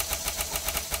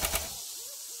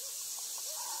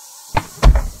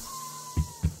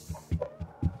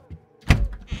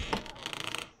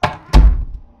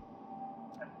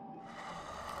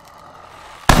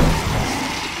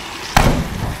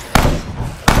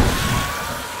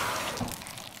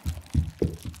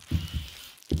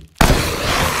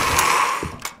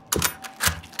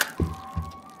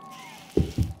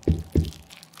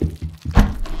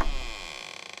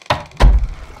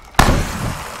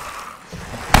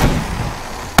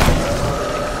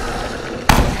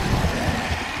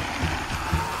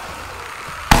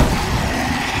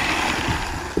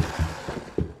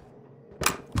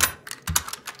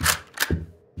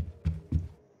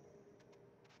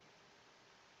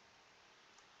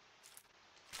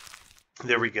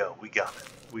 There we go. We got it.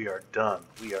 We are done.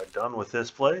 We are done with this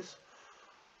place.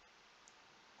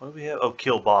 What do we have? Oh,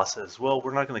 kill bosses. Well,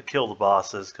 we're not going to kill the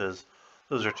bosses because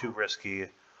those are too risky.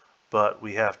 But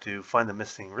we have to find the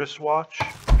missing wristwatch.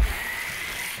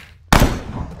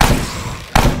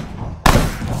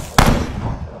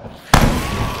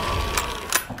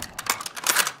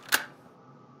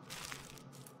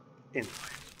 Anyway,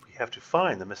 we have to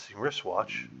find the missing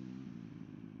wristwatch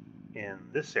in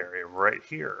this area right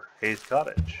here, Hayes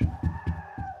Cottage,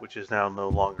 which is now no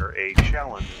longer a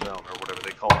challenge zone or whatever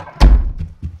they call it.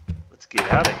 Let's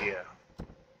get out of here.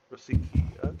 Rusty key.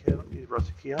 Okay, I don't need a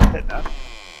rusty key. I'm heading out.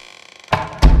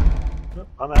 Nope,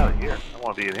 I'm out of here. I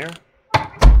want to be in here.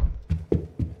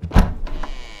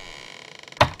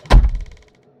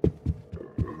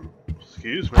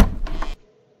 Excuse me.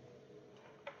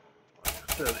 Like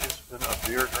I said, it's been a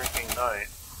beer drinking night,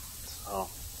 so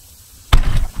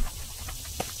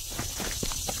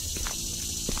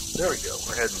there we go.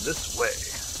 We're heading this way.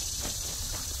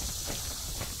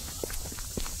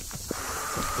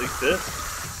 Complete this,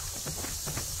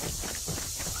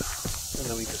 and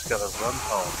then we just gotta run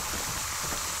home.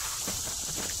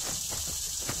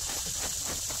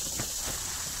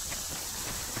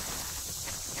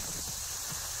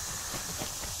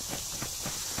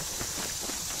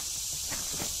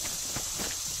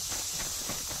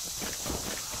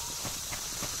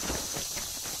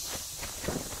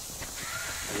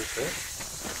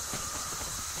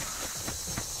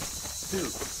 Dude,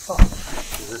 what the fuck?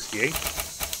 Is this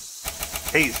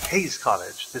Yates? Hayes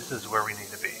Cottage. This is where we need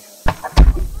to be.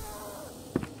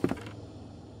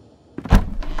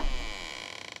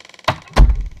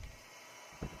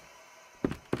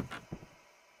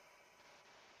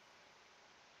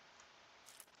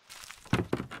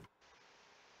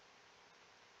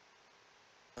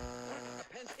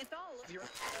 It's all of your...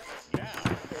 Yeah.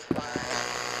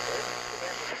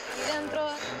 Dentro.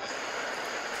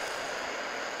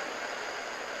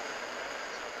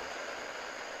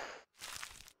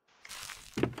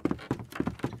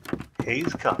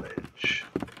 Hayes Cottage.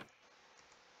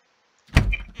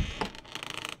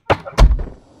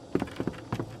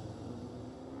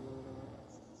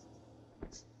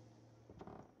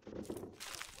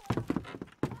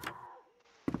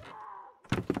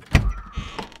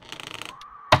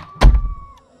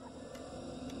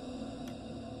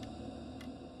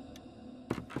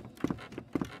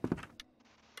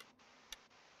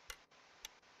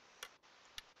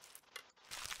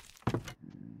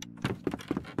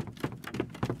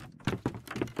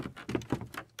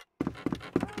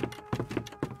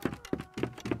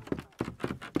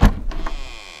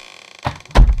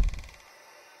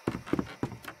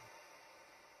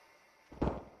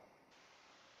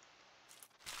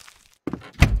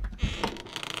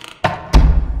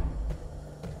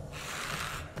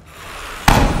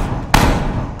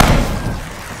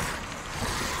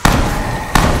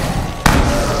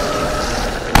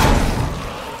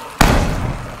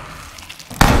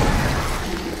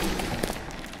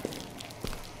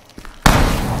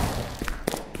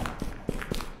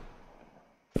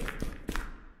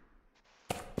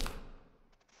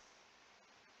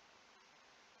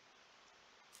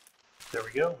 There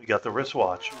we go. We got the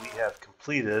wristwatch. We have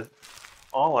completed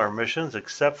all our missions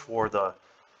except for the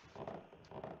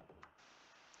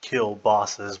kill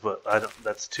bosses, but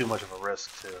that's too much of a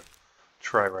risk to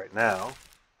try right now.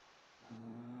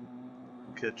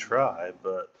 Good try,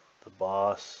 but the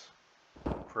boss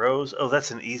crows. Oh,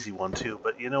 that's an easy one too.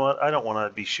 But you know what? I don't want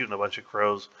to be shooting a bunch of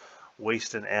crows,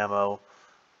 wasting ammo,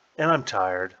 and I'm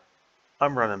tired.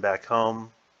 I'm running back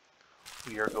home.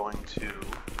 We are going to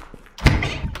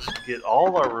get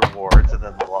all our rewards and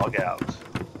then log out.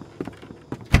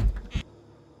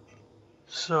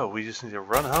 So we just need to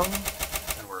run home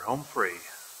and we're home free.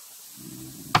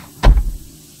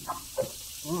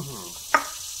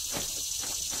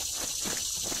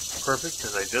 Perfect,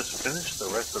 because I just finished the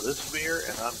rest of this beer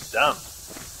and I'm done.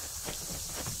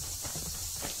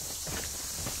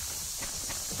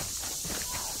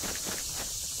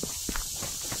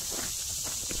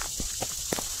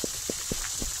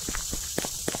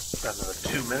 Another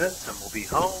 2 minutes and we'll be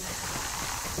home.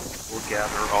 We'll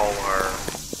gather all our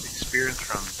experience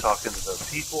from talking to the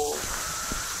people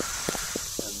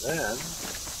and then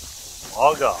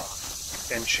log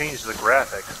off and change the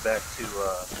graphics back to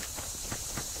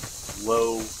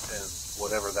low and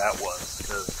whatever that was,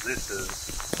 because this is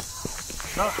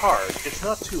not hard. It's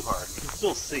not too hard. You can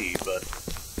still see, but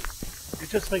it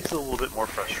just makes it a little bit more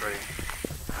frustrating.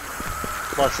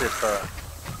 Plus,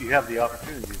 if you have the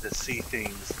opportunity to see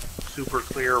things super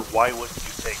clear, why wouldn't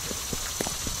you take it?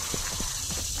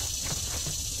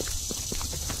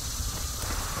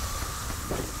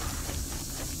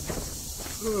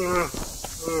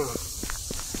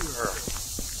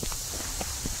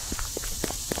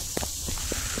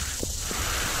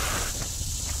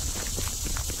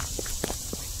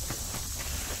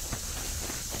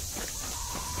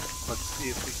 Let's see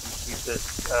if we can keep this.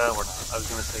 We're not. I was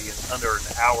going to say under an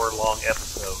hour-long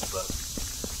episode, but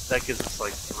that gives us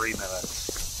like 3 minutes.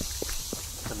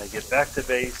 get back to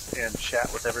base and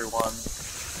chat with everyone.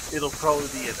 It'll probably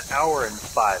be an hour and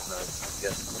 5 minutes, I'm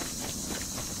guessing.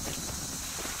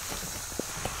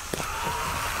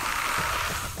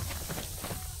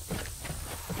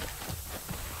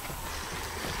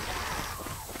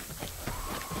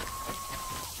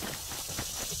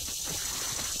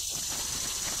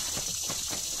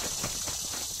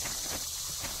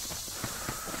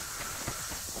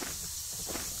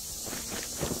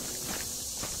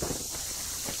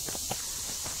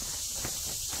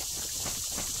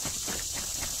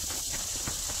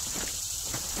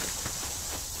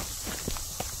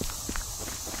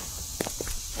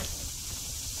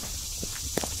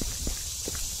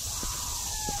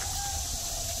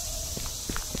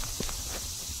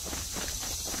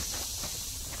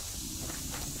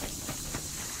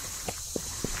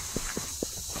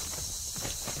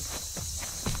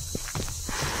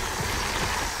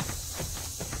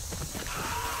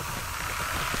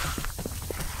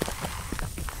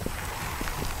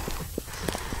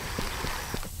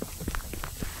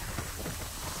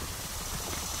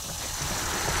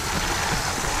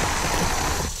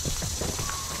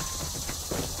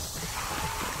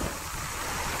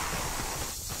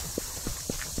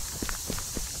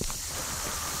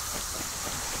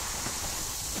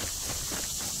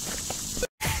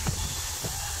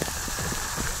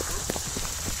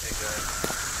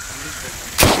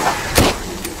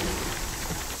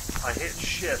 I hit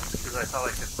shift because I thought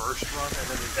I could burst run, and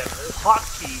then that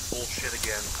hotkey bullshit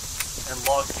again and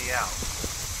logged me out.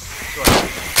 So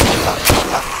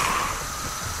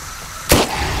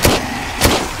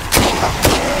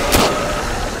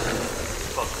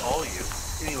fuck all you.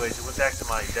 Anyways, it went back to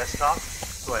my desktop,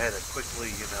 so I had to quickly,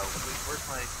 you know, where's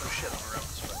my, oh shit, I'm around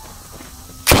this way.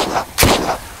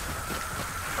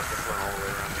 Fuck, this went all the way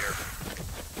around here.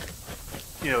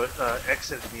 You know, it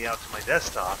exited me out to my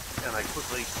desktop, and I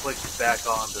quickly clicked back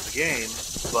onto the game,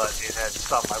 but it had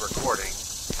stopped my recording.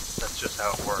 That's just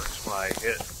how it works when I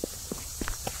hit,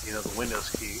 you know, the Windows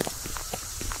key.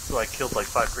 So I killed like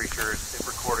 5 creatures, hit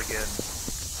record again,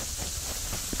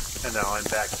 and now I'm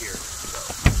back here. So,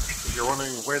 if you're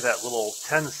wondering where that little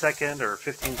 10-second or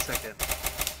 15-second,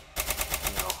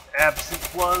 you know, absence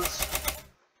was,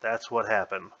 that's what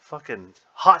happened. Fucking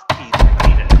hotkeys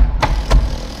made it.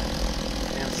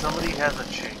 And somebody has a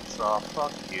chainsaw.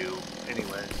 Fuck you.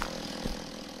 Anyways,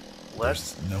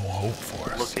 let's There's no hope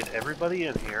for us. look at everybody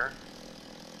in here.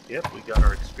 Yep, we got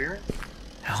our experience.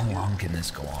 How long can this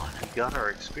go on? We got our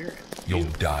experience. You'll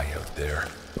die out there.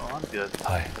 Oh, I'm good.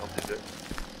 Hi. I'll do it.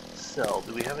 Sell.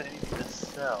 Do we have anything to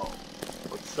sell?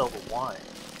 Let's sell the wine.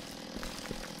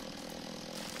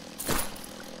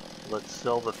 Let's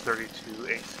sell the 32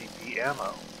 ACP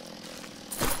ammo.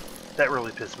 That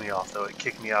really pissed me off, though. It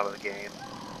kicked me out of the game.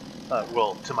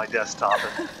 Well, to my desktop.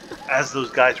 And as those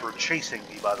guys were chasing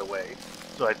me, by the way.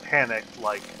 So I panicked,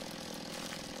 like,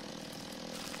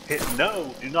 hit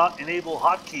no, do not enable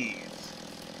hotkeys.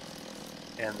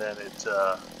 And then it,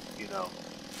 you know,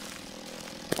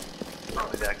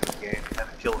 brought me back in the game. Had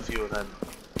to kill a few and then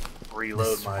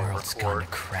reload This my world's gone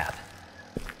record. to crap.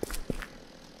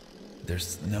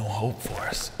 There's no hope for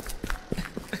us.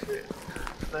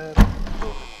 That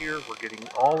over here, we're getting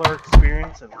all our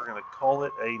experience, and we're gonna call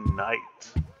it a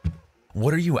night.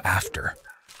 What are you after?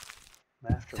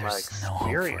 After my There's no hope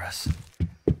experience. for us.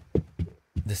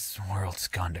 This world's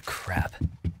gone to crap.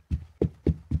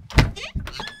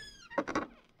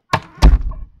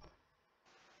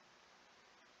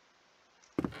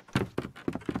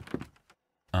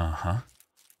 Uh-huh.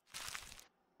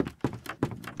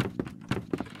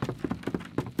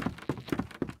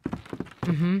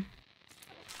 Mm-hmm.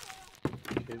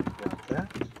 Okay, we got that.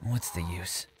 What's the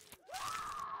use?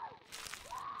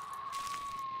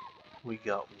 We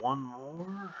got one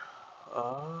more.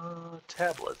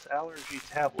 Tablets, allergy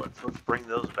tablets. Let's bring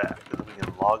those back, and then we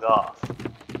can log off.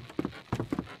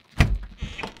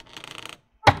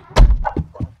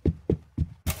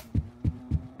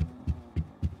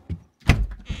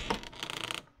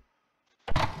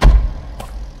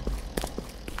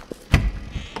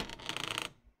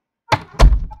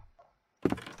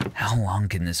 How long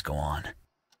can this go on?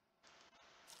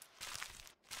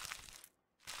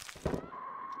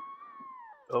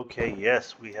 Okay,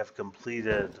 yes, we have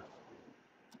completed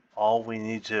all we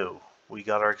need to. We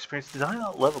got our experience. Did I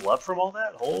not level up from all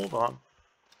that? Hold on.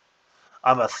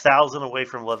 I'm 1,000 away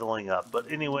from leveling up.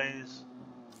 But anyways,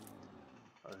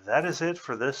 that is it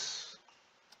for this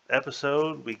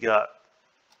episode. We got...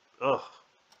 Ugh.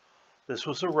 This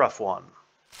was a rough one.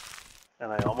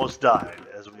 And I almost died,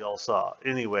 as we all saw.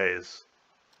 Anyways.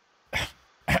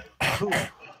 Whew.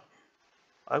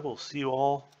 I will see you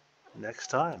all next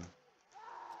time.